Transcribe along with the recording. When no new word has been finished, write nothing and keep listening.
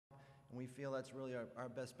and we feel that's really our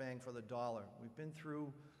best bang for the dollar. We've been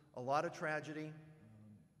through a lot of tragedy.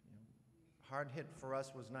 Hard hit for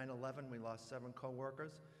us was 9/11. We lost 7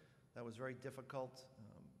 coworkers. That was very difficult,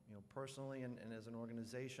 personally and as an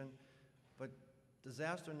organization. But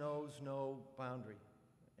disaster knows no boundary.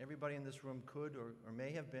 Everybody in this room could or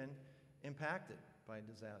may have been impacted by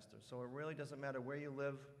disaster. So it really doesn't matter where you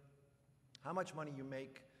live, how much money you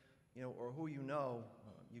make, or who you know.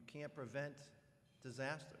 You can't prevent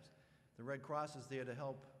disasters. The Red Cross is there to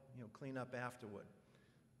help, clean up afterward.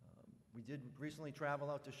 We did recently travel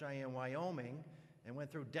out to Cheyenne, Wyoming, and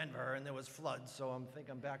went through Denver, and there was floods, so I'm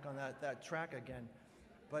back on that track again.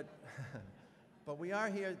 But, but we are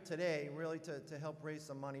here today really to help raise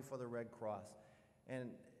some money for the Red Cross.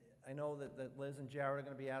 And I know that Liz and Jared are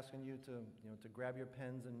going to be asking you to grab your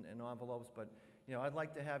pens and envelopes, but I'd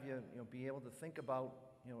like to have you, be able to think about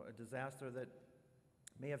a disaster that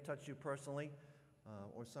may have touched you personally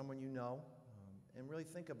or someone you know, and really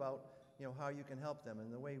think about how you can help them.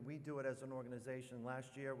 And the way we do it as an organization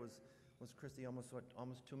last year was Christy, almost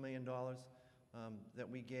 $2 million that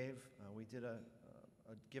we gave. We did a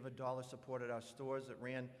Give a Dollar support at our stores that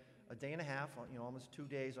ran a day and a half, almost 2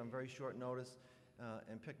 days on very short notice,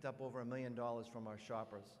 and picked up over $1 million from our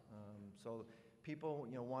shoppers. So people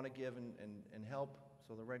want to give and help,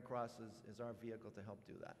 so the Red Cross is our vehicle to help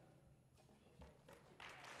do that.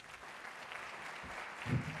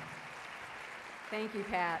 Thank you,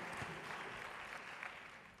 Pat.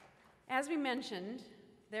 As we mentioned,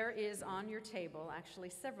 there is on your table, actually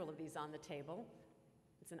several of these on the table.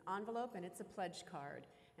 It's an envelope and it's a pledge card.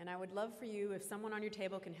 And I would love for you, if someone on your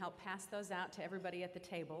table can help pass those out to everybody at the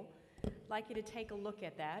table, I'd like you to take a look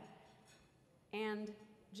at that. And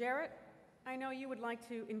Jarrett, I know you would like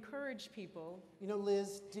to encourage people.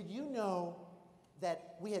 Liz, did you know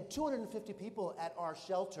that we had 250 people at our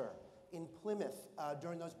shelter in Plymouth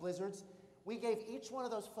during those blizzards? We gave each one of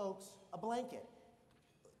those folks a blanket.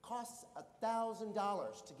 It costs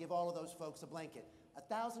 $1,000 to give all of those folks a blanket.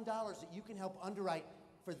 $1,000 that you can help underwrite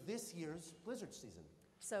for this year's blizzard season.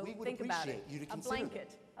 So we would think about it. You to a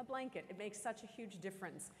blanket. It makes such a huge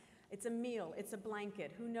difference. It's a meal. It's a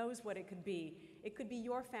blanket. Who knows what it could be? It could be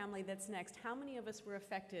your family that's next. How many of us were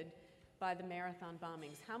affected by the Marathon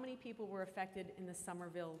bombings? How many people were affected in the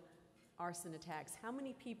Somerville arson attacks? How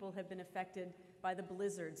many people have been affected by the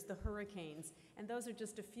blizzards, the hurricanes? And those are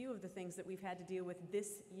just a few of the things that we've had to deal with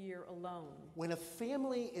this year alone. When a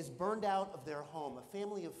family is burned out of their home, a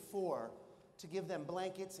family of 4, to give them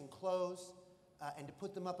blankets and clothes and to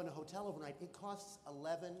put them up in a hotel overnight, it costs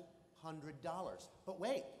 $1,100. But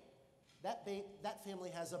wait, that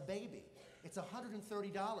family has a baby. It's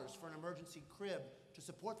 $130 for an emergency crib to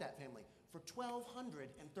support that family. For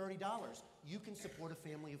 $1,230, you can support a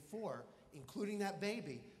family of 4, including that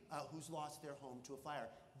baby who's lost their home to a fire.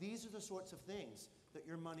 These are the sorts of things that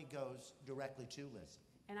your money goes directly to, Liz.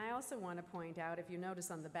 And I also want to point out, if you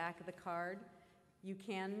notice on the back of the card, you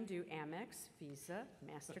can do Amex, Visa,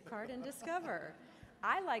 MasterCard, and Discover.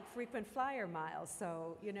 I like frequent flyer miles,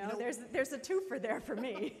 so there's a twofer there for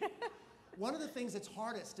me. One of the things that's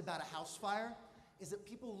hardest about a house fire is that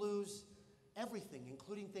people lose everything,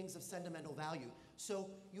 including things of sentimental value.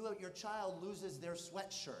 So your child loses their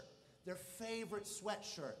sweatshirt, their favorite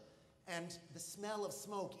sweatshirt, and the smell of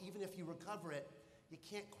smoke, even if you recover it, you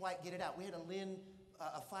can't quite get it out. We had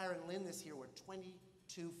a fire in Lynn this year where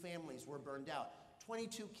 22 families were burned out.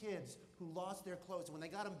 22 kids who lost their clothes. And when they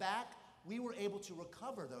got them back, we were able to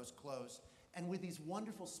recover those clothes. And with these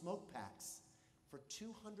wonderful smoke packs, for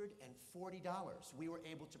 $240, we were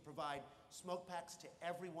able to provide smoke packs to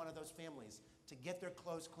every one of those families to get their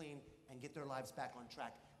clothes clean and get their lives back on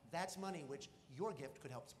track. That's money which your gift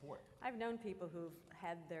could help support. I've known people who've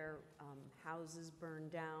had their houses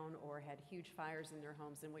burned down or had huge fires in their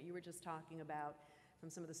homes. And what you were just talking about from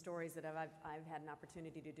some of the stories that I've had an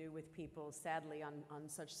opportunity to do with people, sadly, on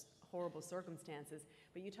such horrible circumstances.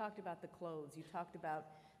 But you talked about the clothes. You talked about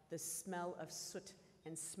the smell of soot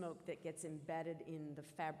and smoke that gets embedded in the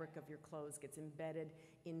fabric of your clothes, gets embedded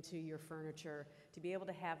into your furniture. To be able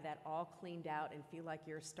to have that all cleaned out and feel like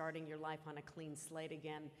you're starting your life on a clean slate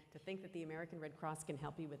again, to think that the American Red Cross can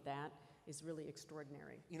help you with that is really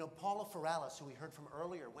extraordinary. Paula Ferralis, who we heard from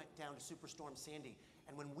earlier, went down to Superstorm Sandy.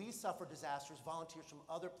 And when we suffer disasters, volunteers from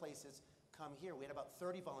other places come here. We had about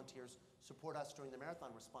 30 volunteers support us during the marathon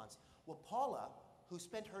response. Well, Paula, who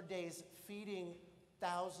spent her days feeding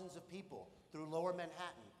thousands of people through Lower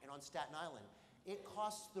Manhattan and on Staten Island, it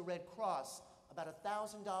costs the Red Cross about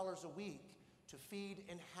 $1,000 a week to feed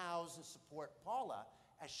and house and support Paula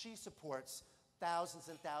as she supports thousands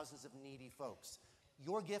and thousands of needy folks.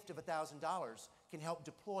 Your gift of $1,000 can help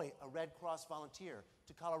deploy a Red Cross volunteer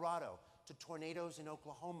to Colorado, to tornadoes in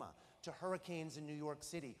Oklahoma, to hurricanes in New York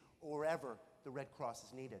City, or wherever the Red Cross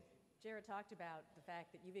is needed. Jared talked about the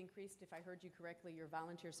fact that you've increased, if I heard you correctly, your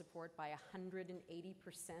volunteer support by 180%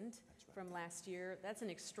 from last year. That's an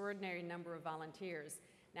extraordinary number of volunteers.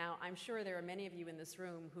 Now, I'm sure there are many of you in this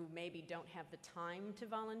room who maybe don't have the time to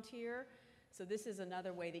volunteer, so this is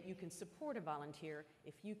another way that you can support a volunteer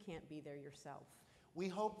if you can't be there yourself. We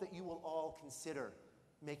hope that you will all consider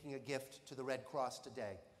making a gift to the Red Cross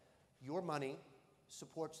today. Your money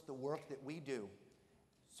supports the work that we do,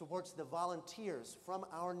 supports the volunteers from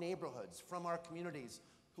our neighborhoods, from our communities,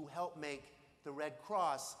 who help make the Red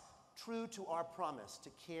Cross true to our promise to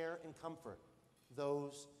care and comfort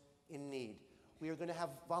those in need. We are going to have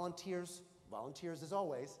volunteers as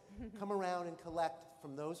always, come around and collect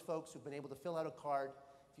from those folks who've been able to fill out a card.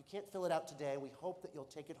 If you can't fill it out today, we hope that you'll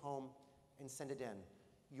take it home and send it in.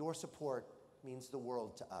 Your support means the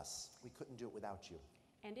world to us. We couldn't do it without you.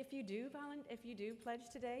 And if you do pledge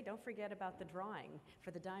today, don't forget about the drawing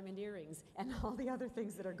for the diamond earrings and all the other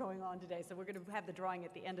things that are going on today. So we're going to have the drawing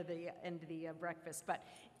at the end of the breakfast. But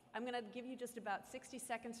I'm going to give you just about 60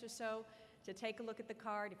 seconds or so to take a look at the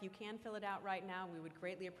card. If you can fill it out right now, we would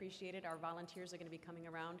greatly appreciate it. Our volunteers are going to be coming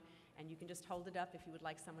around, and you can just hold it up if you would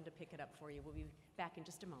like someone to pick it up for you. We'll be back in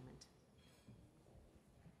just a moment.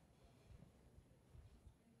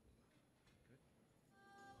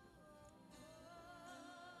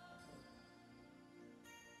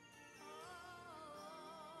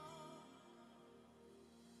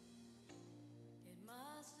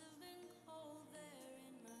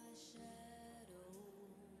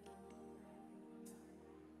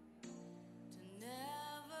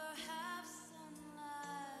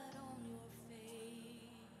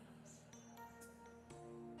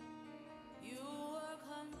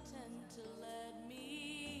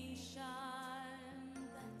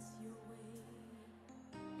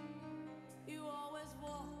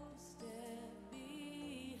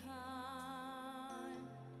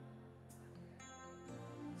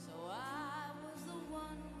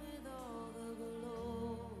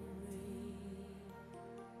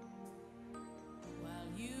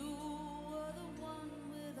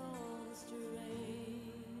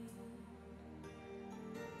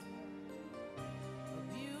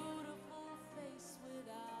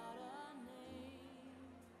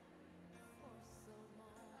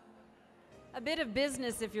 A bit of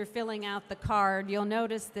business if you're filling out the card. You'll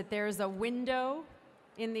notice that there's a window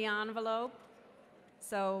in the envelope.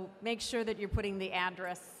 So make sure that you're putting the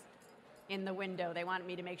address in the window. They wanted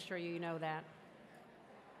me to make sure you know that.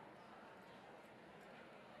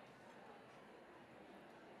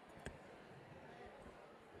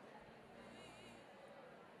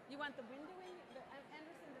 You want the window in?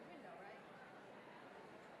 Anderson, the window, right?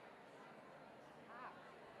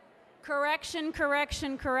 Correction,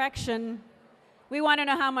 correction, correction. We want to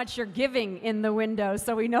know how much you're giving in the window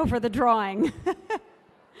so we know for the drawing.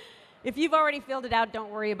 If you've already filled it out,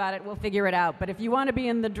 don't worry about it. We'll figure it out. But if you want to be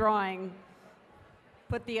in the drawing,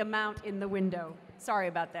 put the amount in the window. Sorry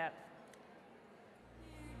about that.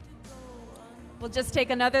 We'll just take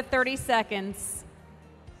another 30 seconds.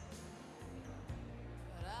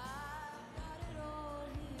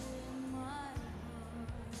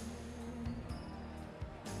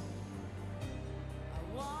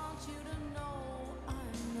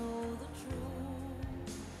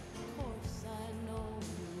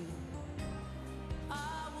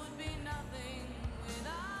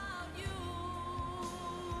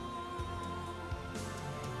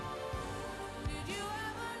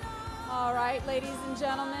 All right, ladies and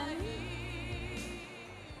gentlemen.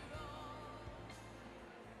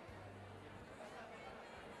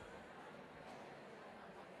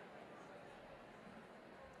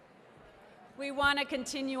 We want to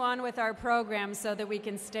continue on with our program so that we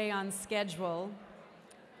can stay on schedule.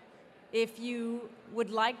 If you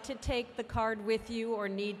would like to take the card with you or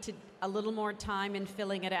need a little more time in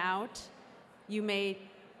filling it out, you may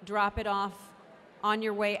drop it off on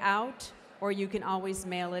your way out, or you can always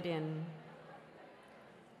mail it in.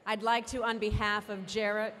 I'd like to, on behalf of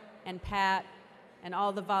Jarrett and Pat and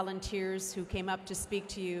all the volunteers who came up to speak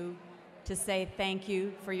to you, to say thank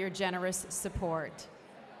you for your generous support.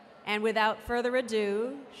 And without further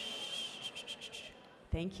ado,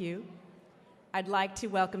 thank you. I'd like to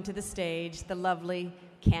welcome to the stage the lovely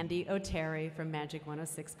Candy O'Terry from Magic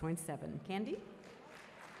 106.7. Candy?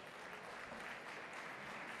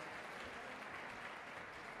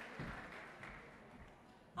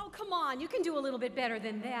 Oh, come on, you can do a little bit better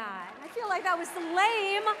than that. I feel like that was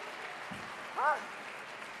lame.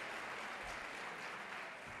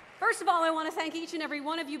 First of all, I want to thank each and every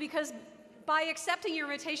one of you because by accepting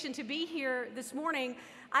your invitation to be here this morning,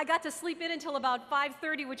 I got to sleep in until about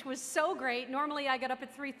 5:30, which was so great. Normally I get up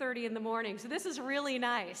at 3:30 in the morning, so this is really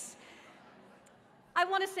nice. I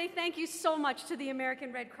want to say thank you so much to the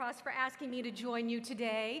American Red Cross for asking me to join you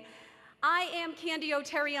today. I am Candy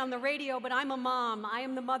O'Terry on the radio, but I'm a mom. I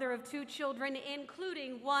am the mother of 2 children,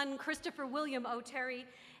 including one, Christopher William O'Terry,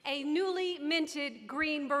 a newly minted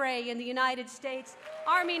Green Beret in the United States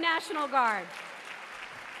Army National Guard.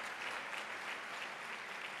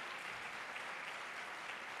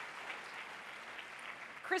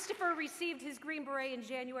 Christopher received his Green Beret in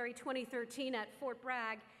January 2013 at Fort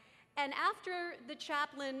Bragg, and after the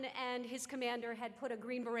chaplain and his commander had put a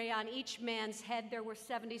Green Beret on each man's head, there were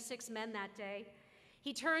 76 men that day,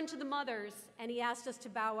 he turned to the mothers and he asked us to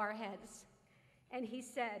bow our heads. And he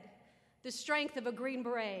said, "The strength of a Green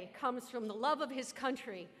Beret comes from the love of his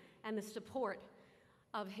country and the support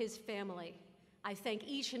of his family. I thank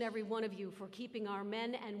each and every one of you for keeping our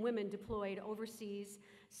men and women deployed overseas,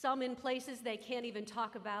 some in places they can't even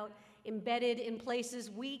talk about, embedded in places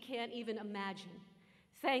we can't even imagine.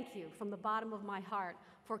 Thank you from the bottom of my heart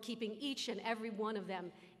for keeping each and every one of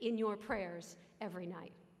them in your prayers every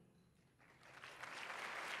night."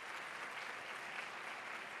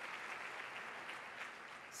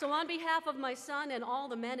 So on behalf of my son and all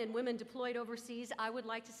the men and women deployed overseas, I would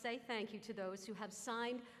like to say thank you to those who have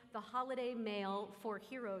signed the Holiday Mail for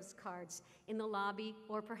Heroes cards in the lobby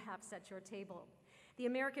or perhaps at your table. The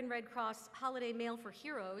American Red Cross Holiday Mail for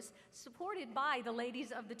Heroes, supported by the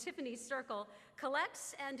ladies of the Tiffany Circle,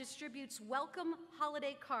 collects and distributes welcome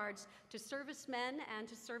holiday cards to servicemen and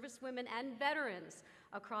to servicewomen and veterans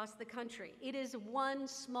across the country. It is one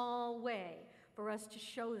small way for us to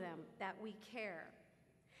show them that we care.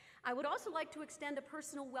 I would also like to extend a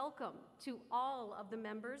personal welcome to all of the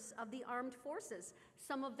members of the armed forces,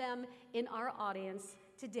 some of them in our audience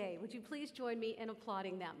today. Would you please join me in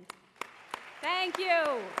applauding them? Thank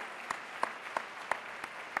you.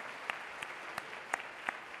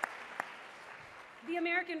 The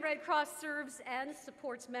American Red Cross serves and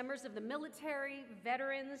supports members of the military,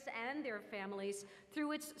 veterans, and their families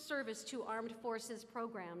through its Service to Armed Forces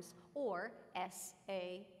Programs, or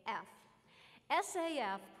SAF.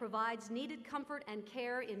 SAF provides needed comfort and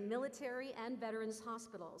care in military and veterans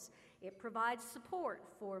hospitals. It provides support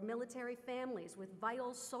for military families with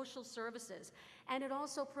vital social services, and it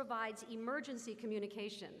also provides emergency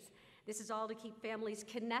communications. This is all to keep families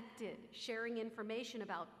connected, sharing information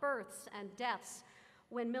about births and deaths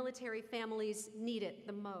when military families need it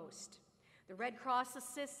the most. The Red Cross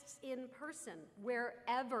assists in person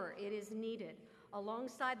wherever it is needed,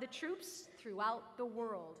 alongside the troops throughout the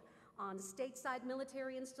world, on stateside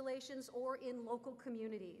military installations or in local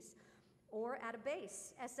communities, or at a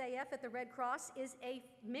base. SAF at the Red Cross is a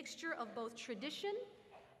mixture of both tradition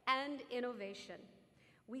and innovation.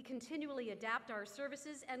 We continually adapt our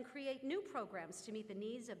services and create new programs to meet the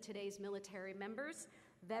needs of today's military members,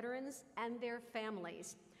 veterans, and their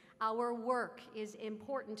families. Our work is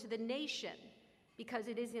important to the nation because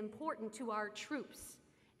it is important to our troops,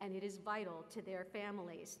 and it is vital to their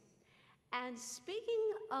families. And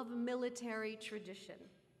speaking of military tradition,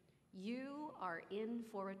 you are in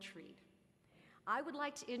for a treat. I would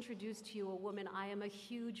like to introduce to you a woman I am a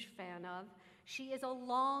huge fan of. She is a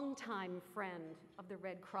longtime friend of the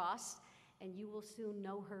Red Cross, and you will soon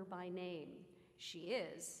know her by name. She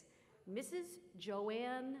is Mrs.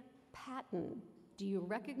 Joanne Patton. Do you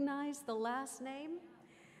recognize the last name?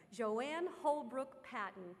 Joanne Holbrook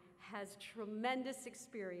Patton has tremendous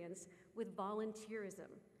experience with volunteerism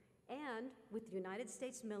and with the United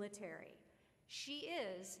States military. She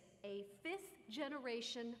is a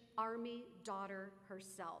 5th-generation Army daughter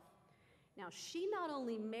herself. Now, she not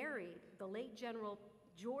only married the late General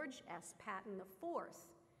George S. Patton IV,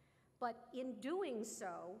 but in doing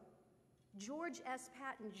so, George S.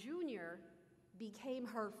 Patton Jr. became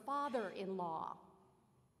her father-in-law.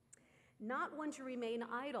 Not one to remain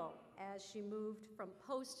idle as she moved from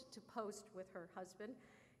post to post with her husband,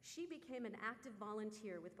 she became an active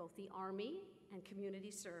volunteer with both the Army and Community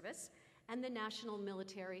Service and the National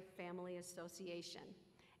Military Family Association.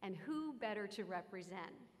 And who better to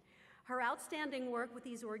represent? Her outstanding work with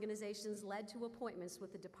these organizations led to appointments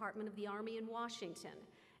with the Department of the Army in Washington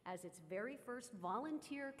as its very first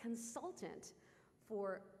volunteer consultant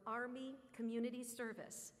for Army Community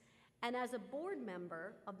Service, and as a board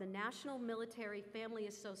member of the National Military Family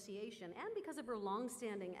Association, and because of her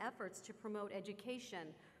longstanding efforts to promote education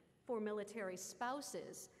for military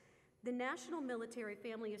spouses, the National Military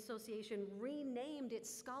Family Association renamed its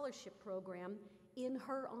scholarship program in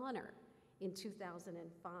her honor in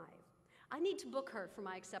 2005. I need to book her for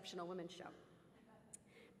my Exceptional Women show.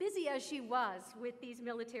 Busy as she was with these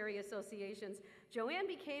military associations, Joanne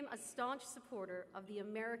became a staunch supporter of the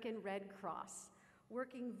American Red Cross,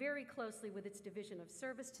 working very closely with its Division of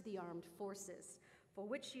Service to the Armed Forces, for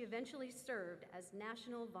which she eventually served as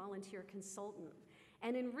National Volunteer Consultant.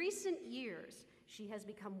 And in recent years, she has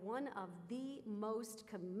become one of the most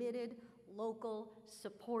committed local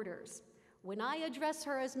supporters. When I address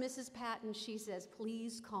her as Mrs. Patton, she says,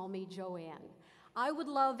 "Please call me Joanne." I would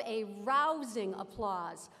love a rousing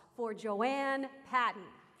applause for Joanne Patton.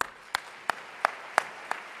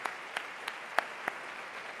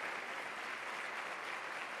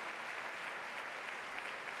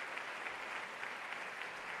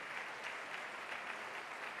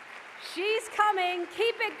 She's coming.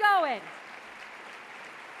 Keep it going.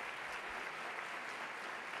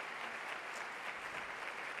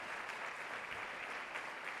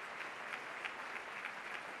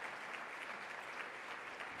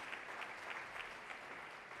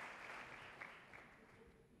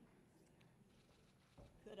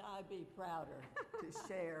 Could I be prouder to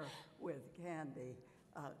share with Candy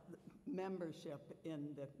membership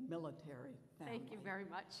in the military family? Thank you very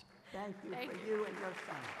much. Thank you Thank for you. you and your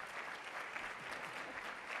son.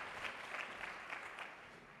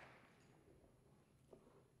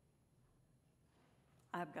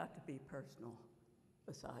 I've got to be personal,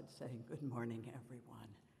 besides saying good morning, everyone.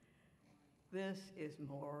 This is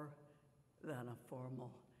more than a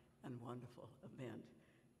formal and wonderful event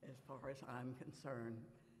as far as I'm concerned.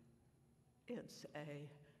 It's a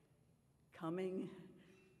coming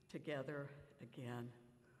together again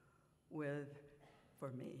with, for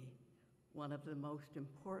me, one of the most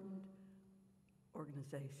important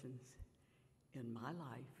organizations in my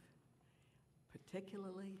life,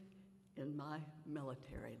 particularly in my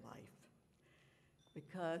military life.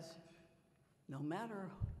 Because no matter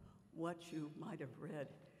what you might have read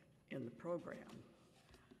in the program,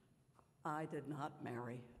 I did not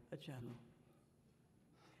marry a general.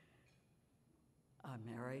 I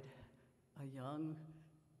married a young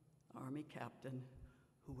Army captain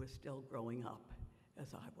who was still growing up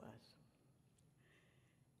as I was.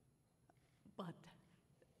 But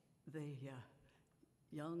the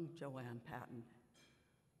young Joanne Patton,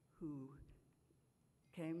 who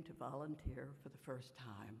came to volunteer for the first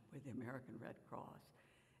time with the American Red Cross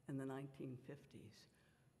in the 1950s,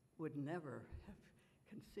 would never have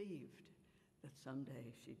conceived that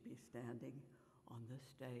someday she'd be standing on this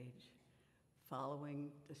stage following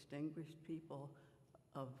distinguished people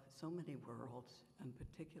of so many worlds, and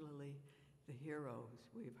particularly the heroes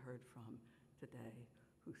we've heard from today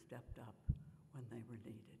who stepped up when they were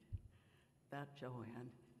needed. That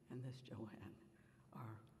Joanne and this Joanne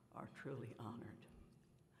are truly honored.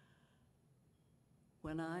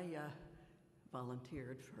 When I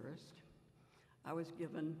volunteered first, I was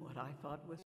given what I thought was